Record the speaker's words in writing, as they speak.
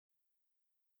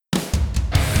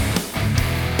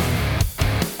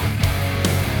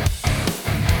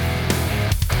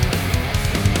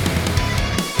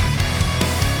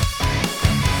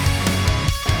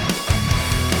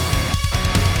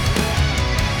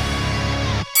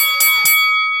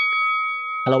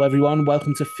Hello, everyone.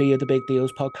 Welcome to Fear the Big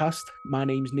Deals podcast. My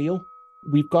name's Neil.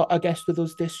 We've got a guest with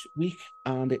us this week,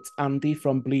 and it's Andy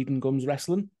from Bleeding Gums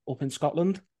Wrestling up in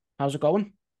Scotland. How's it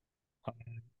going?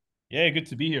 Yeah, good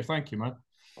to be here. Thank you, man.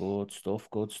 Good stuff,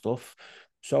 good stuff.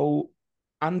 So,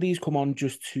 Andy's come on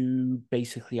just to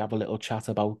basically have a little chat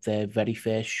about their very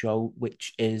first show,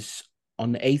 which is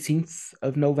on the 18th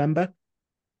of November,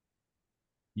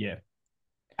 Yeah,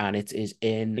 and it is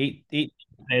in eight,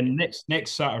 and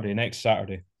next Saturday, next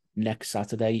Saturday. next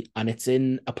Saturday, and it's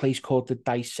in a place called the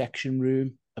Dissection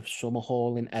Room of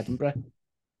Summerhall in Edinburgh,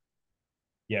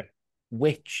 Yeah.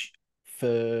 which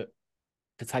for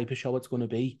the type of show it's going to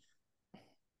be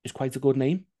is quite a good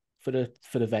name for the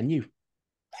venue.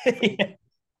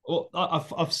 Well, a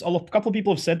couple of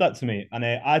people have said that to me, and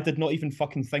I did not even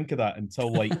fucking think of that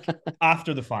until like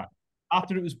after the fact,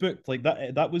 after it was booked. Like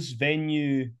that was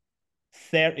venue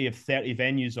 30 of 30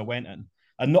 venues I went in.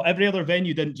 And not every other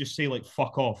venue didn't just say like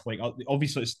fuck off. Like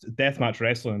obviously it's deathmatch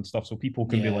wrestling and stuff, so people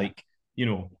can be Yeah, like,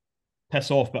 piss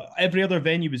off. But every other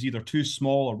venue was either too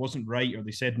small or wasn't right, or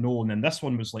they said no. And then this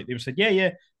one was like they said, yeah,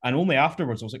 yeah. And only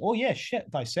afterwards I was like, oh yeah,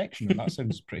 shit, dissection. And that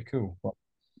sounds pretty cool. But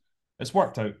it's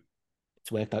worked out.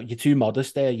 it's worked out. You're too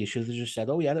modest there. You should have just said,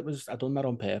 "Oh yeah, that was I done that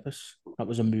on purpose. That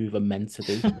was a move I meant to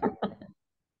do."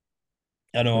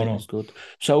 I know, But I it is know. good.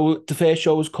 So the first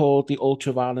show was called the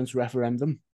Ultraviolence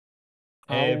Referendum.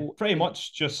 How? Pretty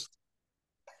much just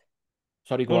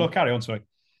Sorry, go no, no, on. carry on, sorry.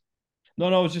 No,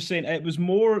 no, I was just saying it was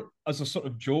more as a sort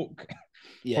of joke for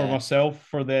Yeah, myself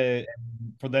for the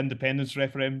independence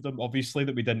referendum, obviously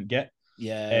that we didn't get.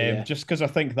 yeah, yeah, Just because I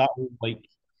think that like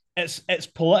it's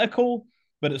political,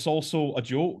 but it's also a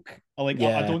joke. I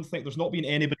yeah. don't think there's not been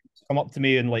anybody who's come up to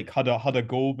me and like had a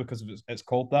go because of it's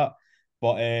called that.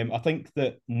 But I think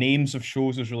that names of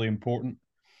shows is really important.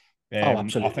 Oh, I think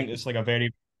absolutely. it's like a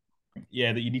very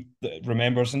yeah that you need that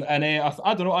remembers and I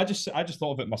don't know I just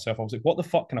thought of it myself. I was like, what the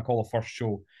fuck can I call a first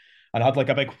show? And I had like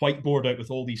a big whiteboard out with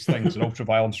all these things and ultra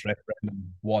violence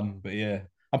referendum one. But yeah,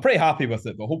 I'm pretty happy with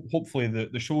it. But hopefully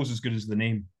the show's as good as the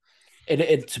name.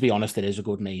 To be honest, it is a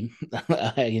good name.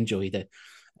 I enjoyed it.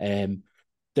 Um,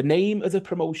 the name of the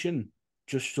promotion,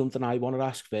 just something I want to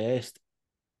ask first.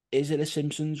 Is it a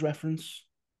Simpsons reference?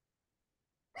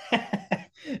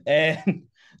 um,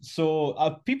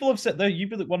 so people have said there you've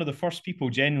been one of the first people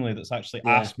genuinely that's actually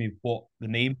Yeah. asked me what the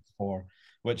name's for,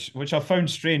 which I found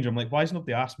strange. I'm like, why has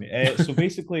nobody asked me? So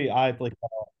basically, I had like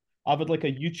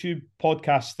a YouTube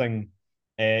podcast thing.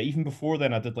 Even before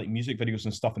then, I did like music videos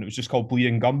and stuff, and it was just called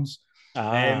Bleeding Gums.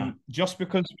 Ah. Just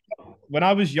because when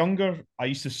I was younger, I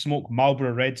used to smoke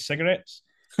Marlboro Red cigarettes,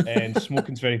 and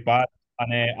smoking's very bad.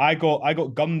 And I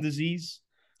got gum disease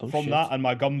Oh from that, shit. and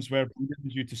my gums were bleeding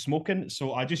due to smoking.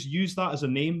 So I just used that as a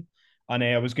name, and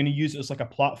I was going to use it as like a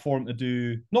platform to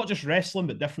do not just wrestling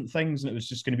but different things. And it was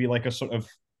just going to be like a sort of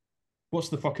what's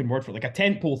the fucking word for it? Like a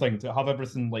tentpole thing to have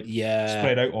everything like Yeah.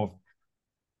 spread out of.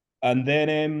 And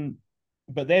then,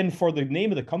 but then for the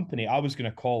name of the company, I was going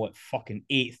to call it fucking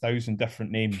 8,000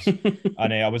 different names.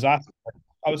 And I was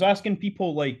asking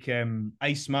people like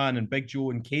Iceman and Big Joe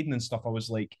and Caden and stuff. I was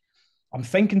like, I'm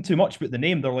thinking too much about the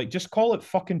name. They're like, just call it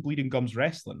fucking Bleeding Gums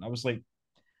Wrestling. I was like,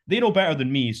 they know better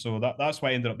than me, so that's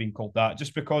why I ended up being called that.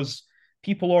 Just because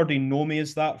people already know me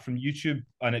as that from YouTube,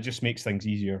 and it just makes things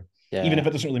easier, even if Yeah.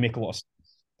 it doesn't really make a lot of sense.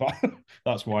 But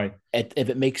that's why. If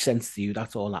it makes sense to you,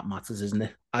 that's all that matters, isn't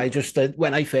it? I just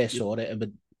when I first saw it, it was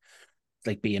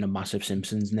like being a massive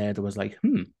Simpsons nerd. I was like,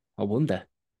 I wonder.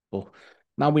 But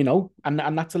now we know, and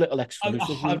that's a little exclusive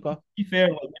To we've got. be fair,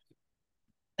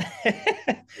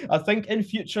 I think in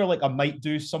future, like I might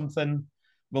do something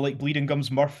with like Bleeding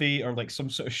Gums Murphy or like some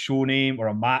sort of show name or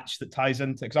a match that ties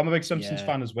into it. Because I'm a big Simpsons Yeah,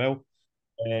 fan as well.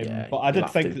 yeah, But I you'll did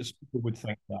have think to. that people would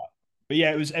think that. But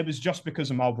yeah, it was just because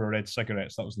of Marlboro Red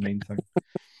cigarettes. That was the main thing.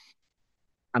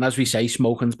 And as we say,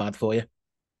 smoking's bad for you,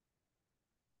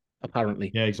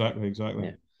 apparently. Yeah, exactly, exactly.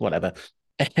 Yeah, whatever.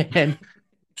 Um,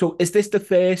 so, is this the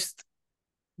first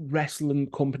wrestling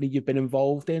company you've been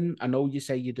involved in? I know you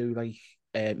say you do like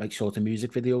sort of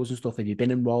music videos and stuff. Have you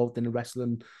been involved in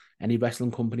any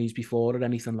wrestling companies before or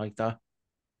anything like that?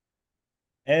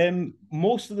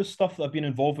 Most of the stuff that I've been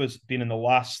involved with has been in the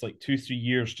last like 2, 3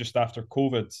 years, just after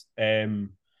COVID.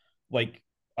 Like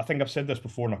I think I've said this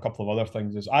before in a couple of other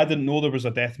things. Is I didn't know there was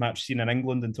a deathmatch scene in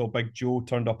England until Big Joe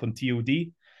turned up on TOD,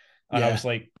 and Yeah, I was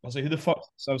like, who the fuck?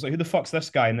 So I was like, who the fuck's this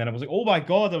guy? And then I was like, oh my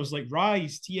god! I was like,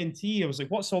 Rise TNT. I was like,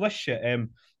 what's all this shit?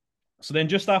 So then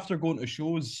just after going to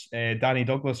shows, Danny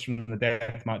Douglas from the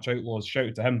Deathmatch Outlaws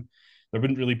shouted to him. There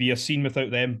wouldn't really be a scene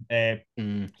without them.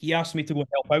 He asked me to go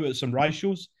help out at some Rise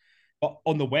shows, but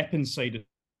on the weapons side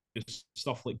of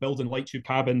stuff like building light tube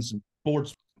cabins and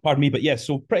boards Pardon me, but yeah,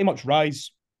 so pretty much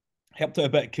Rise helped out a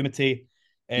bit at Kumite,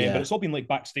 but Yeah, it's all been like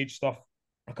backstage stuff.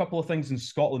 A couple of things in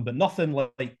Scotland, but nothing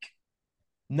like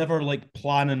never like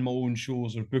planning my own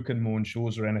shows or booking my own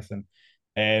shows or anything.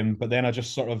 But then I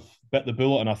just sort of bit the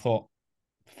bullet and I thought,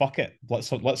 fuck it,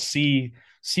 let's see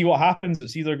what happens.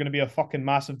 It's either going to be a fucking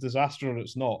massive disaster or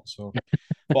it's not. So,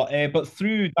 but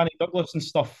through Danny Douglas and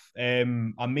stuff,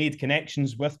 I made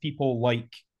connections with people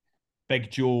like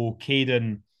Big Joe,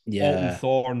 Caden, Alton yeah,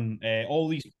 Thorne, all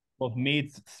these people have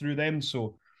made through them.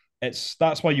 So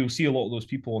that's why you'll see a lot of those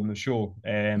people on the show,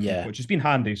 yeah, which has been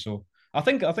handy. So I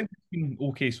think it's been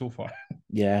okay so far.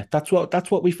 yeah. That's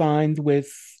what we find with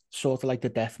sort of like the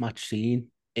deathmatch scene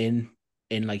in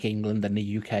like England and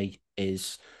the UK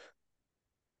is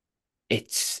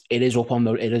it is on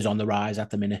the rise at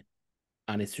the minute,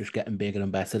 and it's just getting bigger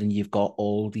and better. And you've got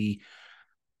all the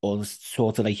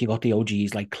sort of like you got the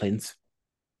OGs like Clint,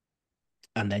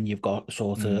 and then you've got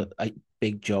sort of Mm, like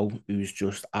Big Joe, who's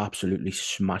just absolutely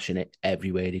smashing it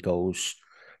everywhere he goes.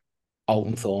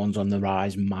 Alton Thorne's on the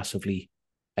rise massively.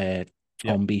 Uh,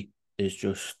 yeah. Tomby is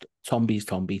just Tomby's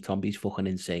Tomby. Tomby's fucking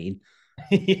insane,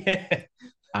 Yeah.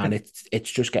 and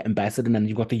it's just getting better. And then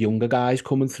you've got the younger guys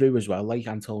coming through as well, like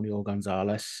Antonio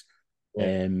Gonzalez,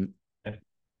 Yeah. um,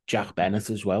 Jack Bennett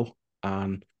as well.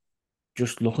 And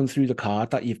just looking through the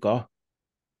card that you've got,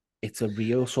 it's a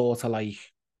real sort of like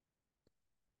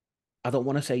I don't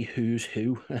want to say who's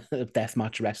who of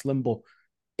deathmatch wrestling, but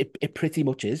it pretty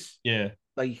much is. Yeah.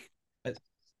 Like It's,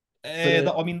 for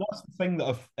the I mean, that's the thing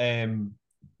that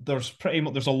there's pretty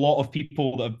much there's a lot of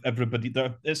people that have everybody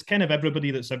there. It's kind of everybody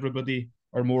that's everybody,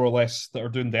 or more or less, that are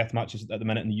doing death matches at the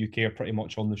minute in the UK are pretty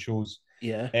much on the shows.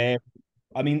 yeah, Um,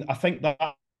 I mean, I think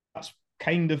that's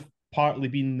kind of partly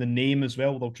been the name as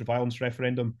well, the ultra violence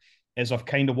referendum, is I've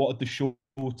kind of wanted the show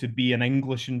to be an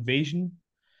English invasion.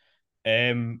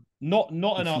 Not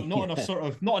in a yeah, sort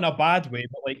of not in a bad way,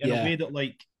 but like in a yeah, way that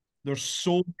like there's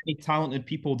so many talented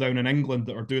people down in England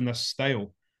that are doing this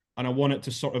style, and I want it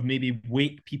to sort of maybe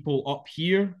wake people up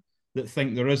here that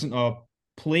think there isn't a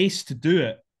place to do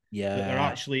it, that there yeah,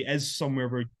 actually is somewhere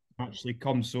where you can actually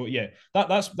come. So yeah,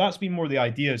 that's been more the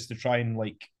idea, is to try and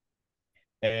like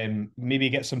maybe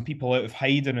get some people out of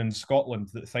hiding in Scotland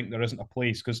that think there isn't a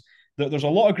place, because there's a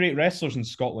lot of great wrestlers in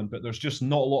Scotland, but there's just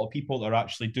not a lot of people that are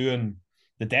actually doing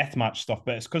the deathmatch stuff.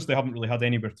 But it's because they haven't really had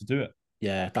anywhere to do it.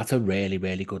 yeah. That's a really,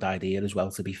 really good idea as well.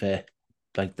 To be fair,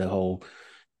 like the whole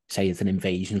say it's an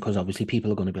invasion because obviously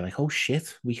people are going to be like, oh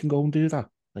shit, we can go and do that.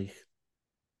 Like,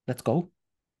 let's go.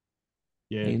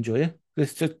 I Yeah, enjoy it.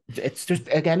 It's just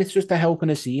again, it's just a helping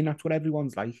a scene. That's what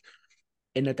everyone's like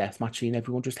in a deathmatch scene.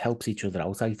 Everyone just helps each other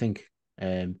out. I think,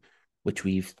 um, which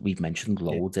we've mentioned yeah,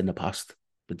 loads in the past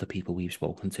with the people we've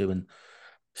spoken to, and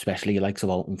especially likes of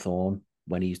Alton Thorne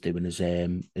when he's doing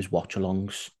his watch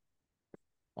alongs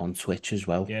on Twitch as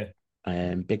well. yeah.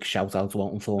 Big shout out to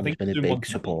Alton I Thorne. He's think been a he's doing one big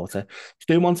tonight. supporter. He's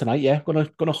doing one tonight. Yeah,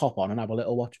 gonna hop on and have a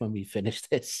little watch when we finish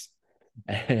this.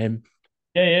 Um,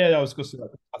 Yeah. I was going to say that.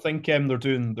 I think they're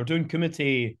doing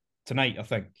Kumite tonight.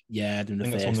 yeah, doing I the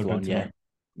think that's one first they're doing one. Yeah,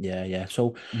 tonight. yeah.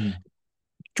 So, do Mm.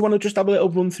 you want to just have a little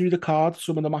run through the card,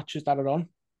 some of the matches that are on?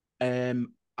 Yeah,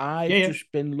 I've yeah,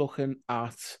 just been looking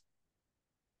at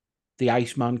the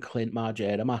Iceman Clint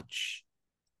Margera match,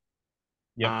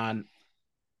 yep. and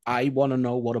I want to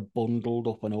know what a bundled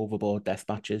up and overboard death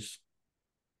match is.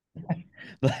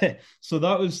 So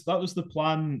that was the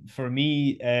plan for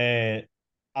me.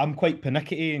 I'm quite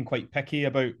pernickety and quite picky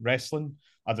about wrestling.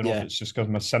 I don't know if Yeah, it's just because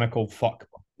I'm a cynical fuck.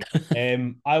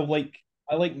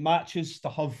 I like matches to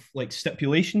have like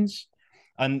stipulations,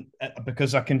 and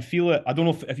because I can feel it. I don't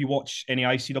know if you watch any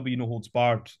ICW No Holds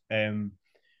Barred,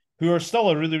 who are still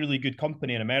a really really good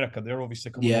company in America. They're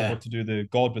obviously coming over yeah, to do the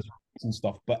God with and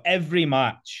stuff, but every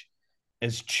match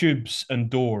is tubes and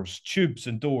doors, tubes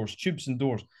and doors, tubes and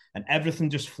doors, and everything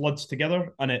just floods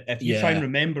together. And if you try and yeah,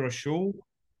 remember a show,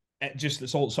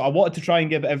 it's all. So I wanted to try and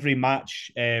give every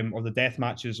match, or the death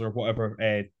matches or whatever,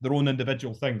 their own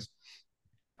individual things.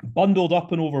 Bundled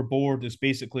up and overboard is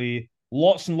basically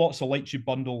lots and lots of light tube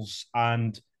bundles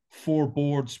and four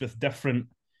boards with different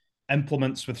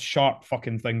implements with sharp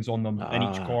fucking things on them in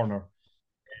each ah, corner.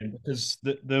 And because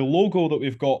the logo that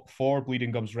we've got for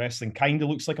Bleeding Gums Wrestling kind of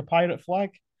looks like a pirate flag,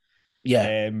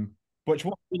 yeah, um, which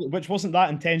wasn't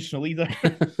that intentional either.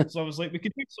 So I was like, we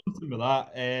could do something with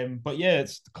that. But yeah,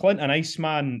 it's Clint and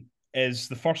Iceman is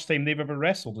the first time they've ever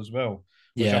wrestled as well,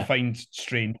 which I yeah, find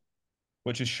strange,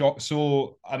 which is shock.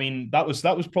 So I mean, that was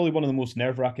probably one of the most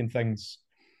nerve wracking things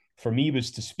for me,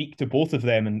 was to speak to both of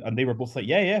them, and they were both like,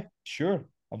 yeah, sure.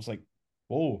 I was like,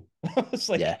 whoa, it's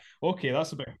like, yeah, okay,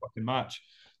 that's a big fucking match.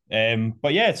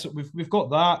 But yeah, so we've got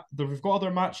that. We've got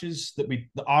other matches that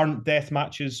aren't death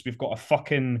matches. We've got a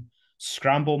fucking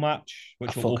scramble match, A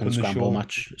which will fucking open the scramble show.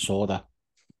 match. Saw that.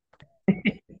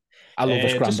 I love a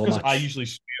Just scramble because I match. usually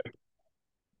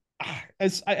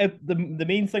the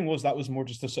main thing was that was more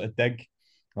just a sort of dig.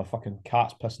 Oh, fucking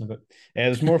cat's pissing a bit.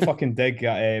 There's more fucking dig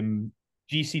at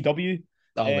GCW.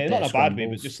 Oh, with Not their in a bad way,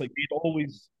 but scrambles. just like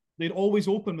they'd always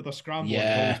open with a scramble, and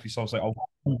it'd always Yeah. be so. I was like, I'll go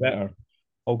one better.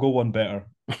 I'll go one better.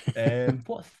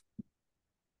 What?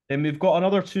 Then we've got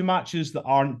another two matches that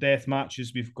aren't death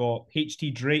matches. We've got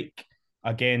HT Drake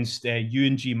against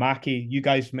UNG Mackey. You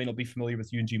guys might not be familiar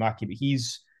with UNG Mackey, but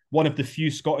he's one of the few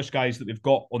Scottish guys that we've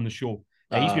got on the show.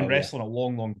 He's been Oh, yeah. wrestling a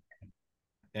long, long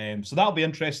so that'll be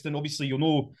interesting. Obviously, you'll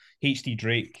know HT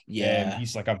Drake. Yeah.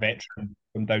 He's like a veteran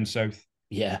from down south.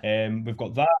 Yeah. We've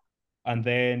got that. And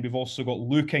then we've also got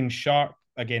Looking Sharp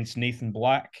against Nathan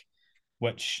Black,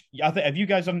 which I think if you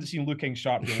guys haven't seen Looking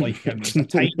Sharp, you'll like him. He's a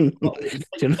tiny little, he's Do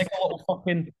you know, like a little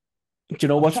fucking. do you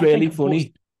know I'm what's trying to really think of what's.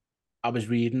 funny? I was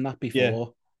reading that Yeah,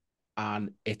 before,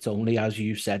 and it's only as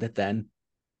you said it then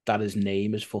that his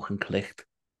name is fucking clicked.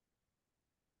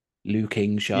 Liu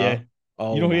King yeah. Sharp. You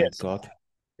Oh know who he my is? god.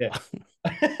 Yeah.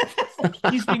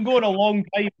 He's been going a long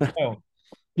time as well.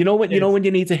 You know It's, when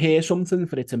you need to hear something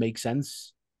for it to make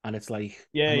sense, and it's like,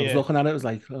 yeah, and I was yeah. looking at it, it was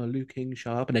like, oh, Liu King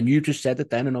Sharp, and then you just said it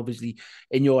then, and obviously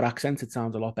in your accent it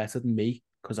sounds a lot better than me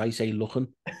because I say looking,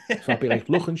 so I'll be like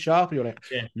looking sharp, and you're like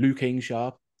Yeah. Liu King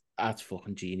Sharp. That's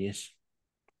fucking genius.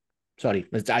 Sorry,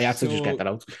 I had to just get So that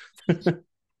out.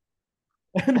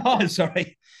 no,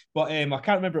 sorry. But I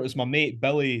can't remember. It was my mate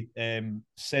Billy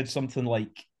said something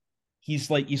like he's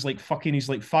like fucking he's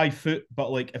like 5 foot,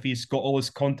 but like if he's got all his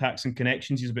contacts and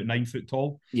connections, he's about 9 foot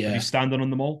tall. If Yeah, he's standing on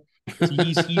them all. So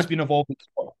he's been involved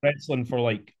in wrestling for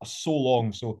like so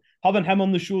long. So having him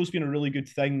on the show has been a really good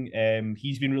thing.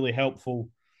 He's been really helpful.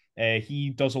 He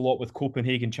does a lot with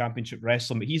Copenhagen Championship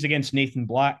Wrestling, but he's against Nathan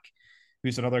Black,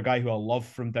 who's another guy who I love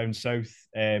from down south,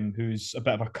 who's a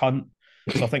bit of a cunt.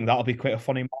 So I think that'll be quite a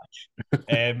funny match.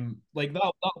 Like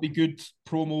that'll be good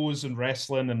promos and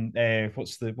wrestling and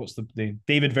what's the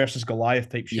David versus Goliath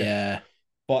type shit. yeah,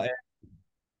 But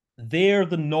they're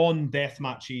the non-death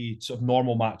matchy sort of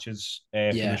normal matches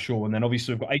for the yeah, show. And then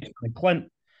obviously we've got Iceman and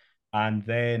Clint, and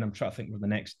then I'm trying to think where the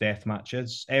next death match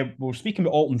is. We're speaking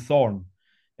about Alton Thorne.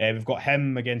 We've got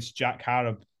him against Jack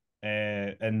Harrop,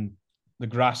 and the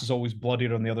grass is always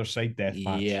bloodier on the other side death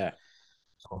match. yeah.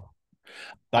 So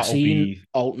I that'll seen be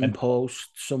Alton and post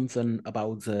something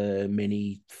about a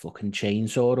mini fucking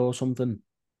chainsaw or something.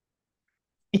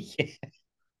 yeah,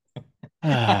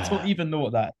 I don't Ah, even know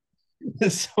what that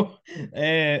is. So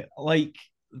like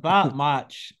that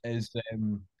match is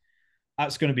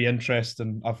that's going to be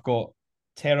interesting. I've got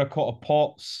terracotta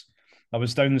pots. I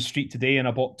was down the street today and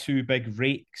I bought two big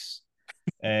rakes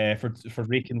for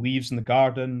raking leaves in the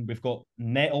garden. We've got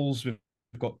nettles. We've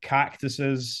got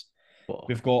cactuses. fuck.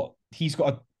 He's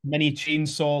got a mini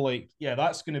chainsaw. Like yeah,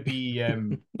 that's gonna be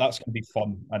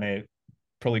fun and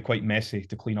probably quite messy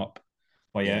to clean up.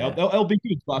 But yeah, Yeah, it'll be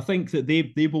good. But I think that they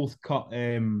both cut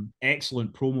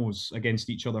excellent promos against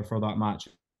each other for that match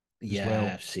as yeah, well.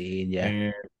 I've seen, yeah,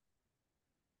 Uh,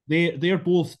 they're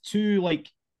both two like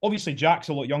obviously Jack's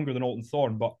a lot younger than Alton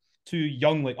Thorne, but two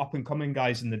young like up and coming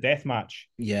guys in the deathmatch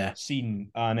yeah, scene,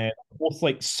 and both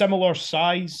like similar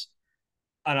size.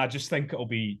 And I think it'll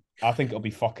be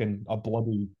fucking a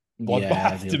bloody yeah.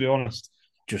 bloodbath to They'll be honest.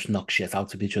 just knock shit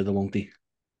out of each other, won't they?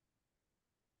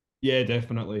 Yeah,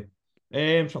 definitely.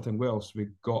 Something. What else we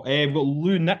got? We've got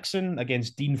Lou Nixon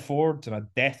against Dean Ford in a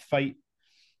death fight.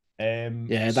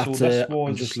 Yeah, So this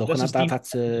I'm just was looking this at is that. Dean.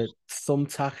 That's a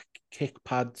thumbtack, kick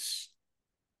pads,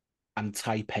 and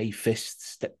Taipei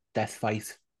fists death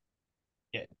fight.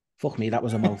 Yeah. Fuck me, that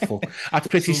was a mouthful. That's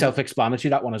pretty So self-explanatory,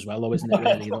 that one as well, though, isn't it?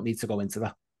 Really, you don't need to go into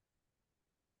that.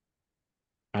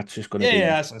 That's just going to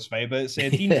yeah, be, that's fine. But it's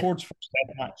Dean yeah, Ford's first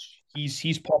death match.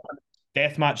 He's popping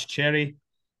death match cherry.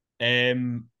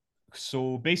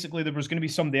 So basically, there was going to be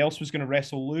somebody else was going to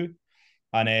wrestle Lou,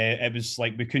 and it was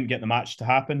like we couldn't get the match to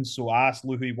happen. So I asked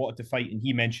Lou who he wanted to fight, and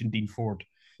he mentioned Dean Ford.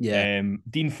 yeah.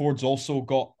 Dean Ford's also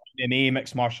got MMA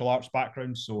mixed martial arts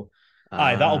background, so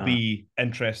aye, that'll Uh, be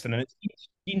interesting. And it's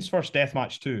Dean's first death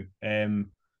match too.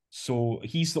 So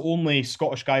he's the only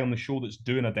Scottish guy on the show that's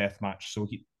doing a death match. So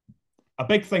a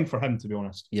big thing for him, to be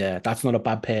honest. yeah, that's not a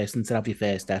bad person to have your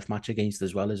first death match against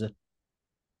as well, is it?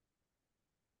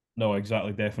 No,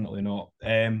 exactly, definitely not.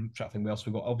 Trying to think what else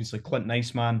we got. Obviously, Clint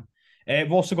Niceman.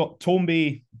 We've also got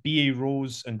Tomby, B.A.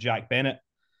 Rose, and Jack Bennett.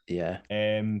 Yeah,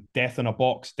 Death in a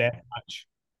Box death match,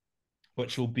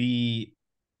 which will be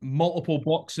multiple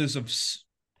boxes of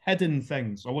hidden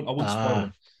things. I won't spoil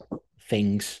Ah, them.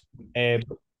 things. Um,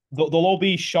 they'll all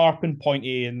be sharp and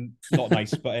pointy and not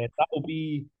nice, but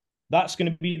that's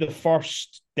going to be the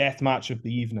first death match of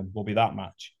the evening. Will be that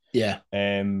match. Yeah.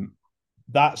 Um,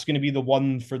 that's going to be the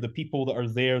one for the people that are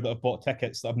there that have bought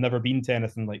tickets that have never been to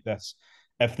anything like this.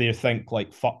 If they think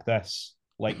like fuck this,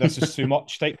 like this is too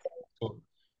much type. So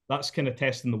that's kind of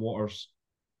testing the waters.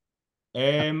 That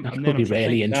And could then I'm be trying to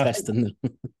really think. interesting.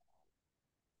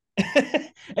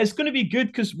 It's going to be good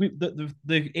because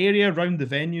the area around the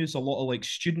venue is a lot of like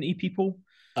studenty people,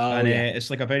 Oh and yeah. it's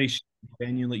like a very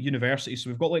venue like university. So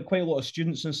we've got like quite a lot of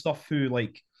students and stuff who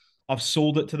like I've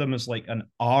sold it to them as like an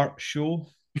art show.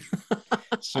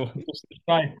 So just to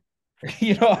try,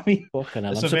 you know what I mean? Fucking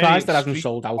hell. It's I'm a very surprised that hasn't extreme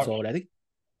sold out art. already.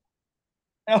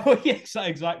 Oh yes,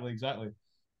 exactly.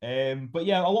 But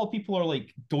yeah, a lot of people are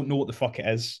like don't know what the fuck it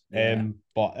is. Yeah.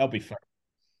 But it'll be fun.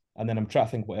 And then I'm trying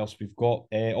to think what else we've got.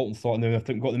 Alton Thought, and then I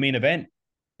think we've got the main event,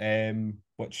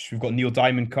 which we've got Neil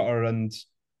Diamond Cutter and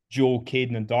Joe,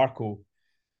 Caden, and Darko,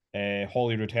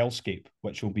 Holyrood Hellscape,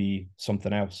 which will be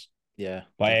something else. Yeah.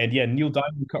 But yeah, Neil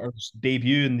Diamond Cutter's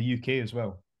debut in the UK as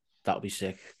well. That'll be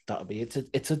sick. That'll be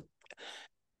it's a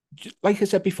like I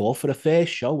said before, for the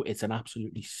first show, it's an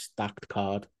absolutely stacked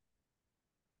card.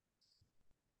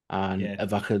 And Yeah.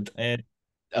 if I could Uh,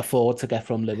 afford to get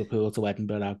from Liverpool to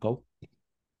Edinburgh, I'd go.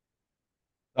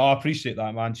 I appreciate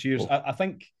that, man. Cheers. But I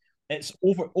think it's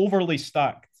overly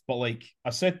stacked, but like I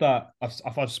said that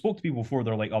I've spoke to people before,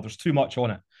 they're like, oh, there's too much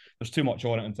on it. There's too much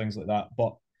on it and things like that.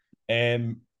 But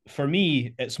for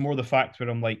me, it's more the fact where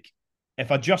I'm like,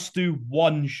 if I just do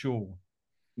one show,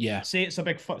 yeah. say it's a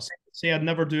big say I'd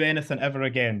never do anything ever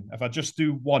again. If I just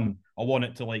do one, I want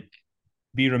it to like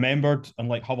be remembered and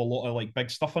like have a lot of like big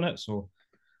stuff in it. So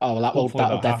Oh, well, hopefully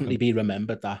that'll that definitely happens. be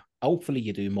remembered. That hopefully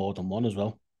you do more than one as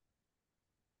well.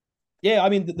 Yeah, I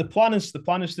mean the plan is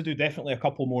to do definitely a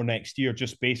couple more next year,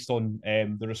 just based on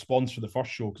the response for the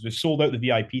first show because we sold out the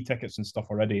VIP tickets and stuff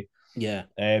already. Yeah.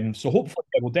 So hopefully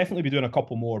yeah, we'll definitely be doing a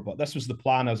couple more. But this was the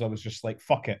plan, as I was just like,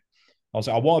 fuck it. I was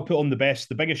like, I want to put on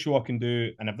the biggest show I can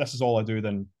do, and if this is all I do,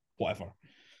 then whatever.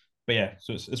 But yeah,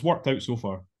 so it's worked out so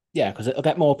far. Yeah, because it'll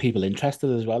get more people interested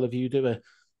as well if you do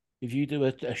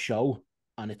a show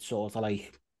and it's sort of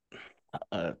like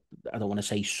uh, I don't want to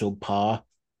say subpar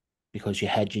because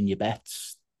you're hedging your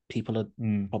bets. People are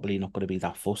Mm. probably not going to be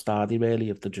that fussed, are they? Really,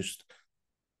 if they're just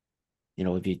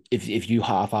if you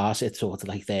half-ass it, sort of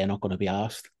like they're not going to be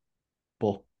asked.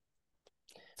 But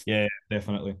Yeah,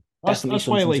 definitely. That's definitely that's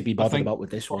why something to like be I bothered think about with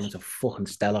this one. It's a fucking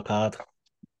stellar card.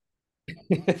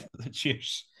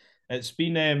 cheers. It's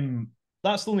been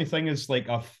that's the only thing is like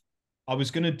I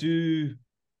was gonna do.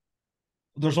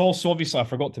 There's also obviously I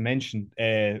forgot to mention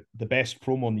the best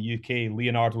promo in the UK.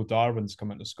 Leonardo Darwin's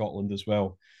coming to Scotland as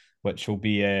well, which will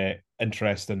be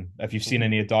interesting. If you've seen Ooh.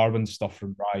 any of Darwin's stuff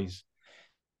from Rise,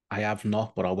 I have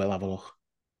not, but I will have a look.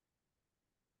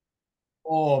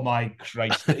 oh my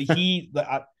Christ, he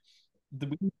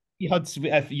had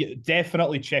if you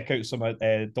definitely check out some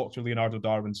Dr. Leonardo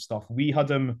Darwin's stuff. We had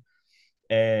him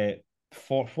uh,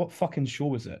 for what fucking show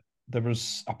was it? There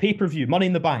was a pay per view, Money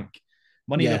in the Bank.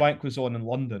 Money in the Yeah. Bank was on in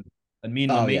London, and me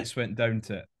and my Oh yeah. mates went down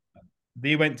to it.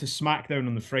 They went to SmackDown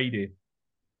on the Friday.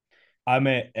 I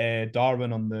met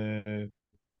Darwin on the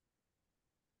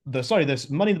sorry, this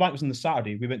Money in the Bank was on the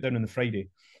Saturday. We went down on the Friday,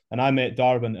 and I met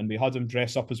Darwin, and we had him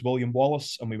dress up as William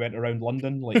Wallace, and we went around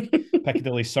London like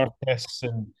Piccadilly Circus,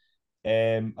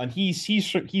 and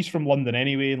he's from London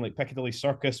anyway, and like Piccadilly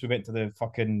Circus. We went to the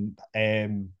fucking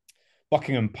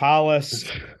Buckingham Palace.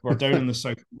 We're down in the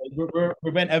south.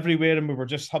 We went everywhere, and we were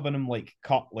just having him like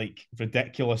cut like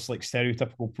ridiculous, like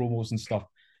stereotypical promos and stuff.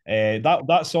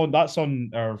 That's on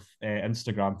our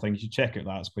Instagram thing. You should check it.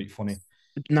 That's quite funny.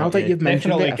 Now But that yeah, you've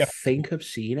mentioned definitely it, a I gift. think I've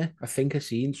seen it. I think I've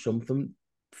seen something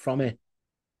from it.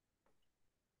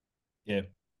 Yeah,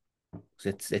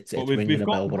 but It's ringing a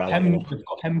bell, but I'll have a look. We've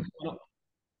got him coming up.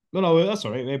 No, that's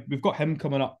all right. We've got him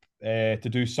coming up to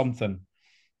do something.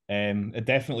 It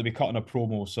definitely be cutting a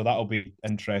promo, so that'll be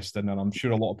interesting, and I'm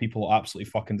sure a lot of people will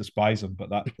absolutely fucking despise him, but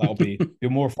that'll be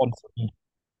more fun for me.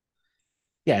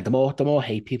 Yeah, the more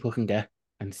hate people can get,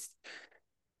 and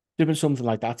doing something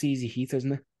like that's easy heat,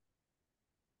 isn't it?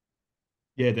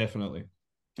 Yeah, definitely.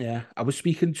 Yeah, I was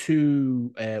speaking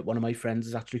to one of my friends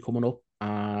is actually coming up,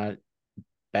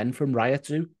 Ben from Riot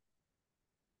Zoo.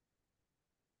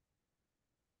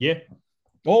 Yeah.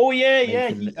 Oh yeah.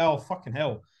 Making Oh fucking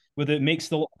hell. With it makes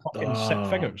the little fucking sick oh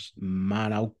figures.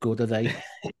 man, how good are they?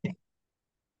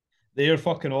 They're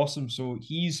fucking awesome. So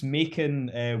he's making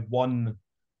one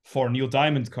for Neil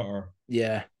Diamond Cutter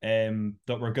Yeah,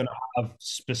 that we're gonna have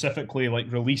specifically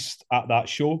like released at that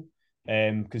show.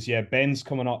 Because yeah, Ben's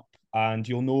coming up, and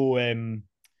you'll know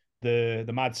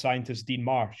the mad scientist Dean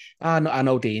Marsh. I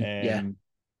know Dean. Yeah, Um,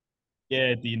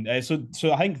 yeah, Dean.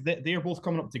 So I think they're both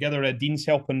coming up together. Dean's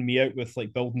helping me out with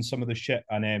like building some of the shit,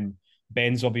 and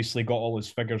Ben's obviously got all his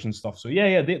figures and stuff. So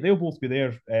yeah, they'll both be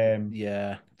there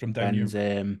yeah. from down here.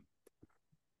 Ben's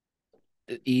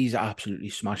he's absolutely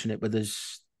smashing it with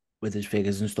his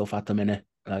figures and stuff at the minute.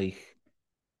 Like,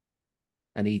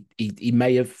 and he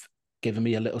may have given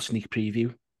me a little sneak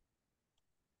preview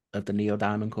of the Neo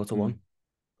Diamond Cutter one. Mm.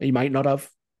 He might not have.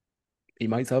 He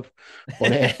might have,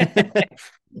 but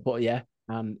but yeah,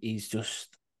 and he's just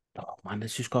oh man,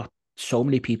 there's just got so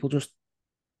many people just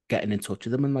getting in touch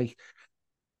with him and like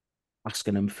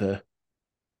asking him for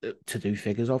to do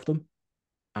figures of them,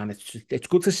 and it's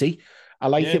good to see. I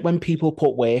like Yeah, it when people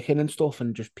put work in and stuff,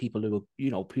 and just people who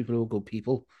are people who are good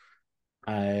people,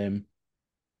 um,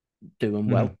 doing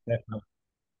well, definitely.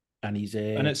 and he's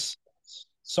And it's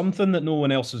something that no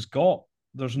one else has got.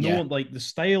 There's no yeah, like the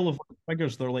style of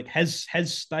figures. They're like his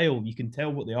style. You can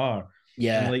tell what they are, and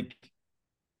yeah, like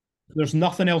there's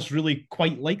nothing else really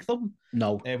quite like them,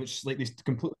 no, which like they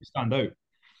completely stand out.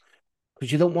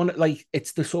 because you don't want it like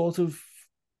it's the sort of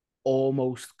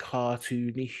almost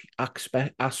cartoonish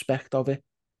aspect of it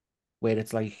where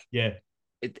it's like Yeah,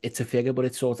 it's a figure, but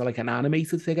it's sort of like an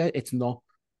animated figure. It's not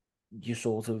your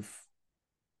sort of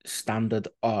standard,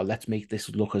 oh, let's make this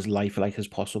look as lifelike as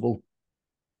possible.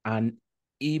 And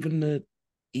even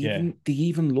yeah, they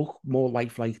even look more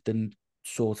lifelike than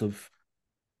sort of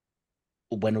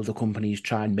when other companies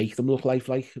try and make them look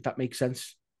lifelike, if that makes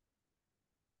sense.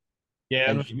 yeah.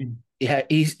 I know Like, what you mean. yeah,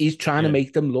 he's trying to Yeah,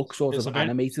 make them look sort it's of a very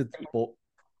animated, but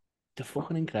they're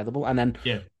fucking incredible. And then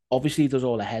yeah. obviously he does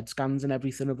all the head scans and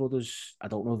everything of others. I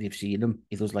don't know if you've seen them.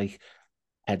 He does like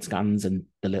head scans and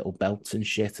the little belts and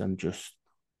shit, and just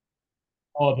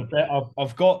Oh,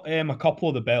 I've got a couple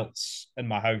of the belts in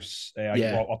my house.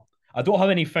 yeah, I don't have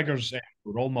any figures. They're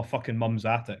all in my fucking mum's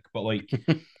attic. But like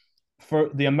for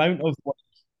the amount of like,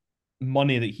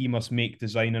 money that he must make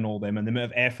designing all them and the amount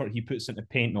of effort he puts into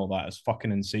paint and all that is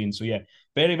fucking insane. So yeah,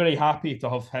 very very happy to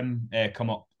have him come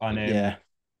up and yeah.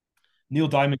 Neil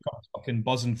Diamond is fucking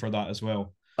buzzing for that as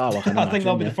well. Oh, I can I think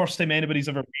that'll imagine. be the Yeah, first time anybody's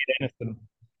ever made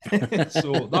anything.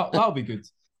 So that'll be good.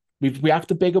 we have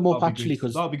to big them up That'll be actually good.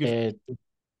 because That'll be good.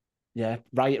 yeah,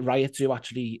 Riot Two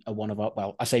actually are one of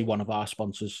our I say one of our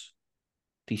sponsors.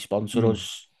 They sponsor Mm,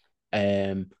 us,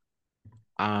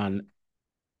 and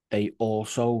they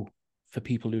also for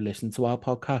people who listen to our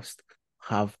podcast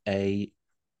have a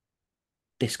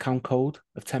discount code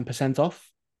of 10%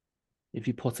 off if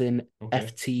you put in okay.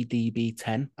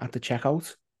 FTDB10 at the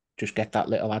checkout. Just get that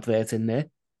little advert in there.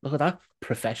 Look at that,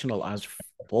 professional as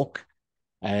fuck.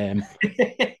 Um,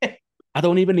 I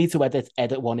don't even need to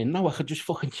edit one in now. I could just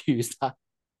fucking use that.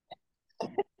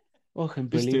 Fucking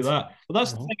Just do brilliant. that. But I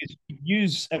that's the know. thing is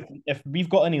use if we've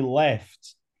got any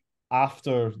left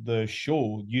after the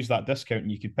show, use that discount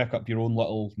and you could pick up your own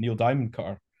little Neil Diamond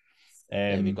cutter.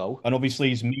 There we go. And obviously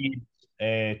he's made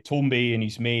Tombe and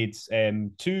he's made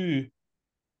two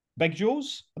Big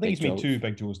Joes. I think Big he's made two Joes.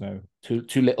 Big Joes now.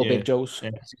 Two little Yeah. Big Joes.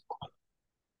 Yeah.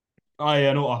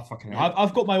 I know. I fucking. Yeah.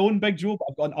 I've got my own Big Joe, but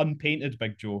I've got an unpainted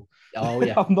Big Joe. Oh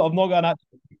yeah. I've not got an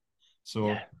actual. Yeah.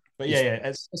 So, but yeah, He's yeah,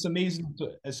 it's amazing.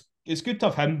 It's good to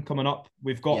have him coming up.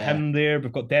 We've got yeah. him there.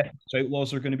 We've got Deathmatch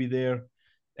Outlaws are going to be there.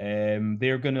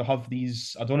 They're going to have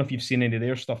these. I don't know if you've seen any of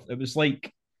their stuff. It was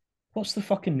like, what's the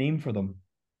fucking name for them?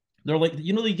 They're like, they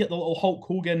get the little Hulk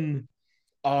Hogan,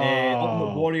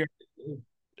 Ultimate Oh, Warrior, do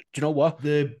you know what?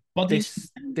 the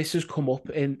buddies. This has come up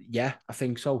in yeah, I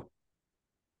think so.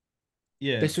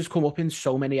 Yeah. This has come up in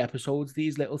so many episodes,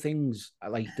 these little things,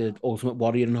 like the Ultimate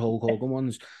Warrior and Hulk Hogan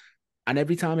ones. And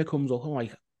every time it comes up, I'm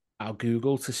like, I'll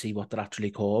Google to see what they're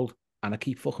actually called. And I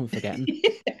keep fucking forgetting.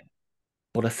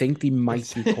 But I think they might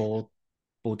It's, be I called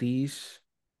Buddies,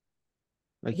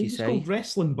 like you think it's called say.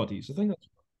 Wrestling Buddies. I think that's.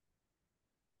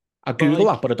 I But Google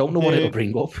that, like but I don't know what it'll the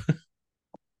bring up.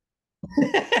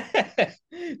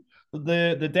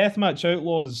 the Deathmatch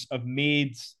Outlaws have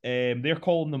made they're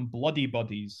calling them Bloody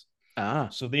Buddies. Ah,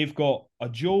 So they've got a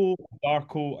Joe, a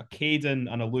Darko, a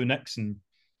Caden, and a Lou Nixon,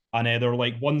 and they're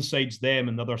like one side's them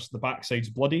and the back side's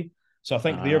Bloody. So I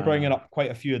think they're bringing ah. up quite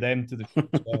a few of them to the show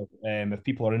as well. If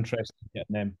people are interested in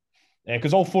getting them,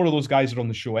 because all four of those guys are on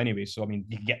the show anyway. So I mean,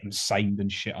 you can get them signed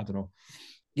and shit. I don't know.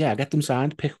 Yeah, get them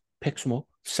signed, pick some up,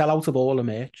 sell out of all the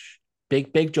merch.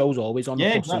 Big Joe's always on the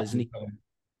Yeah, hustle, isn't exactly. he?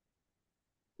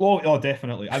 Oh,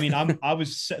 definitely. I mean, I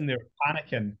was sitting there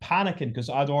panicking because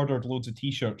I'd ordered loads of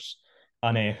t-shirts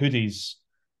and hoodies,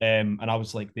 and I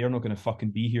was like, they're not going to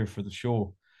fucking be here for the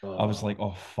show. I was Oh, like,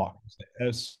 oh fuck.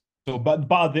 So,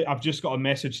 I've just got a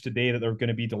message today that they're going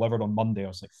to be delivered on Monday. I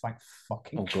was like, thank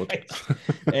fucking Oh, good. Christ.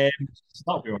 So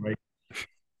that'll be all right.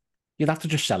 You'd have to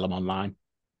just sell them online.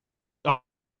 Oh,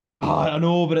 I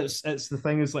know, but it's the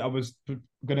thing is like I was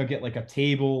gonna get like a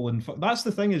table and that's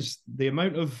the thing is the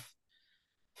amount of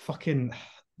fucking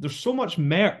there's so much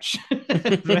merch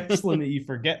wrestling that you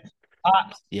forget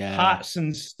Yeah, hats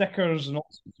and stickers and all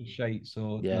sorts of shit.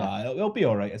 So yeah. nah, it'll be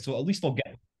all right. So at least I'll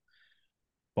get.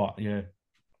 But yeah,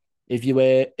 If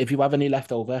you have any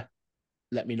left over,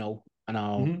 let me know and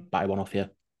I'll mm-hmm. buy one off you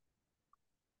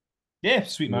Yeah,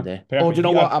 sweet when you're man, there. Oh, do perfect. you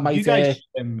know what? I You might guys,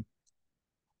 go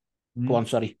mhm. on.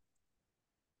 Sorry,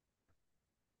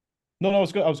 No, I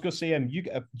was going to say,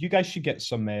 you guys should get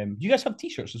some. You guys have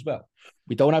t-shirts as well.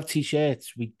 we don't have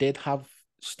t-shirts. We did have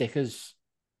stickers.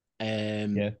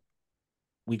 Um, Yeah.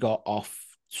 we got off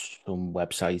some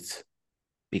website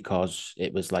because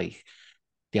it was like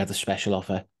they had a special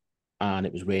offer and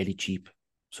it was really cheap.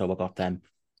 So I got them,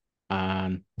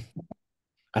 and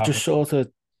I just sort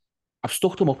of I've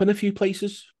stuck them up in a few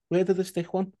places. Where did I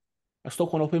stick one? I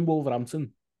stuck one up in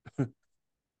Wolverhampton.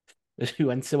 We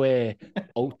went to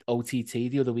OTT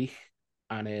the other week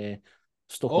and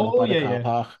stuck one up Oh by the yeah, car yeah.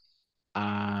 park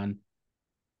and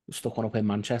stuck one up in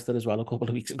Manchester as well a couple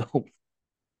of weeks ago.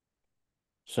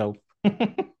 So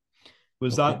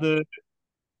Was look that at the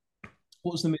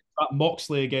what was the that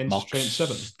Moxley against Trent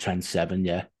Seven? Mox Trend 7,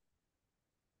 yeah.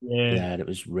 Yeah, Yeah, it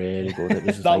was really good. It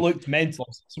was just that like, looked mental.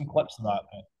 Some clips of that.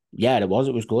 yeah, it was.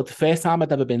 It was good. The first time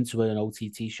I'd ever been to an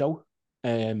OTT show.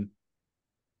 Um,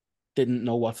 didn't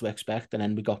know what to expect, and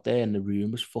then we got there, and the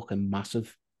room was fucking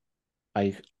massive.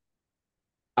 Like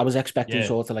I was expecting Yeah,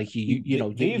 sort of like you know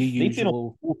your they've been on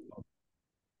usual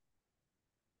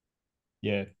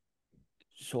yeah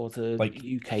sort of like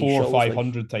UK four or shows, five like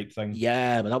hundred type thing,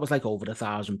 yeah, but that was like over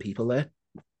 1,000 people there.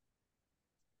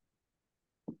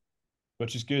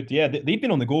 which is good. Yeah, they've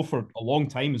been on the go for a long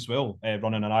time as well,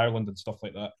 running in Ireland and stuff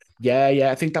like that. Yeah,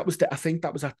 yeah. I think that was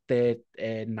at the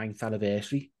ninth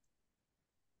anniversary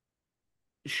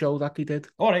show that they did.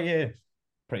 All right, yeah,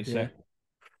 pretty Yeah. sick.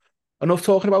 Enough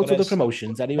talking But about other it's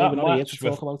promotions. Anyway, that we're not here to match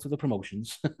talk with about other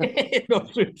promotions. no,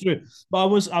 true, true. But I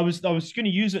was going to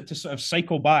use it to sort of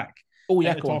cycle back Oh yeah,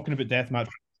 into go on. talking about deathmatch.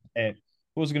 I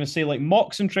was going to say like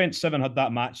Mox and Trent Seven had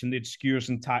that match and they had skewers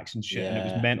and tacks and shit, and it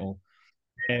was Yeah. mental.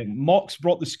 Mox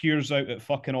brought the skewers out at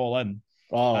fucking All In,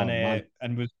 Oh man.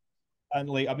 and was and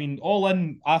like I mean All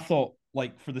In. I thought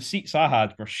like for the seats I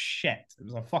had were shit. It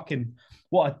was a fucking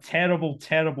what a terrible,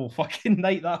 terrible fucking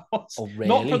night that was. Oh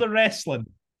Not for the really? wrestling,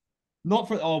 not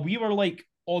for we were like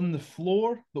on the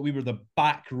floor, but we were the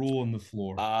back row on the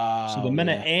floor. So the Oh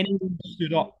minute yeah. anyone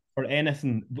stood up for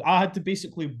anything, I had to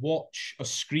basically watch a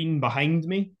screen behind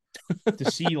me to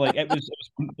see like it was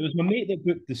my mate that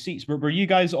booked the seats. Were you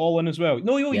guys all in as well?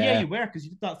 No, yeah, Yeah. you were because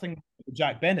you did that thing with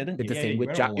Jack Bennett, didn't Did you? the Yeah, thing you with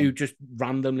were Jack, all who in. just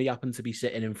randomly happened to be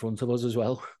sitting in front of us as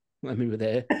well when we were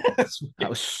there. That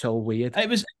was so weird. It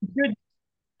was good.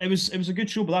 It was a good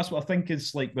show, but that's what I think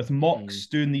is like with Mm, Mox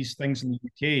doing these things in the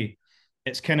UK,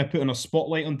 it's kind of putting a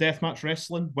spotlight on deathmatch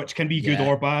wrestling, which can be good yeah.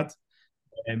 or bad.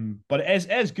 But it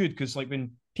is good because like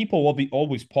when people will be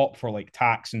always pop for like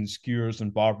tacks and skewers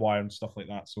and barbed wire and stuff like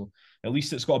that. So at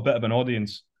least it's got a bit of an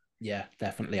audience. Yeah,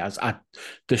 definitely.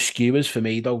 The skewers for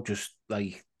me though, just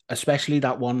like especially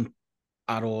that one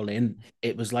at All In,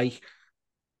 it was like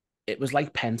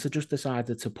Penta just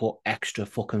decided to put extra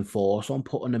fucking force on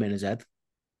putting them in his head.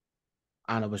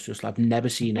 And I was just I've never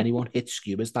seen anyone hit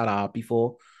skewers that hard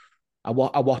before. I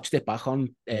watched it back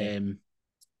Yeah.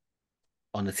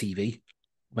 on the TV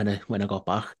when I got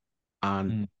back,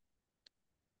 and Mm,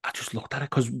 I just looked at it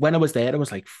because when I was there, I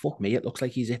was like, "Fuck me!" It looks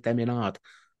like he's hit them in hard.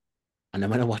 And then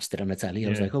when I watched it on the telly, I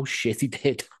was yeah. like, "Oh shit, he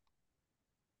did!"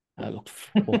 It looked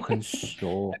fucking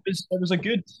so. It was a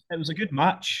good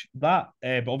match that,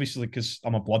 but obviously because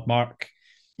I'm a blood mark,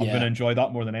 I'm going to Yeah, enjoy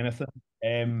that more than anything.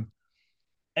 Um,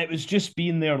 it was just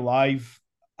being there live.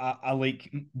 I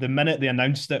like the minute they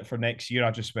announced it for next year,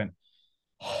 I just went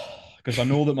because I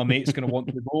know that my mate's going to want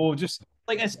to go. Just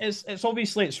like it's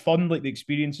obviously it's fun, like the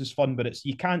experience is fun, but it's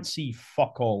you can't see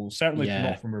fuck all. Certainly yeah.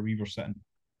 not from where we were sitting.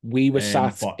 We were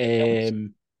sat But it was,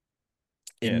 in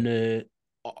yeah,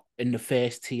 the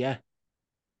first tier, yep.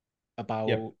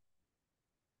 about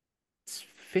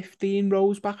 15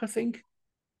 rows back, I think,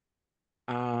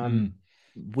 and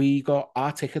Mm. we got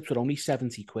our tickets were only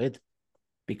 70 quid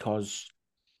because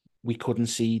we couldn't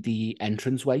see the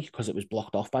entrance way because it was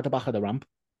blocked off by the back of the ramp.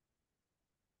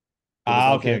 There was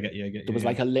Ah, like okay, a I get there you. was Yeah.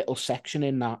 like a little section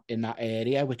in that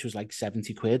area which was like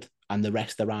 70 quid, and the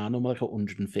rest around them were like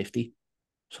 150.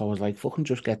 So I was like, fucking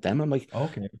just get them. I'm like,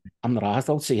 Okay. I'm not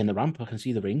arsed out seeing the ramp. I can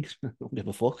see the rings. I don't give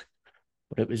a fuck.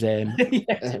 But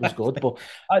Yes, it was good. But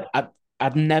I,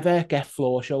 I'd never get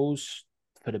floor shows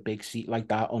for a big seat like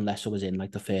that unless I was in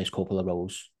like the first couple of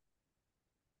rows.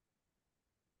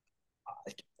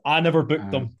 I never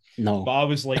booked them, but No. I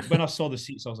was like, when I saw the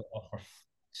seats, I was like, oh, for fuck's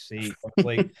sake. I was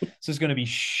like, this is going to be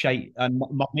shite. And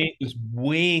my mate was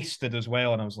wasted as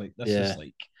well. And I was like, this is Yeah.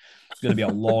 like, it's going to be a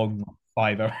long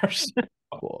 5 hours.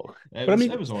 But, It but I was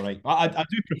mean, it was all right. I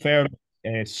do prefer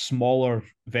smaller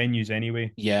venues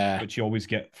anyway, yeah, which you always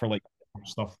get for like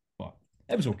stuff, but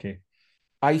it was okay.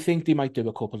 I think they might do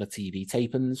a couple of TV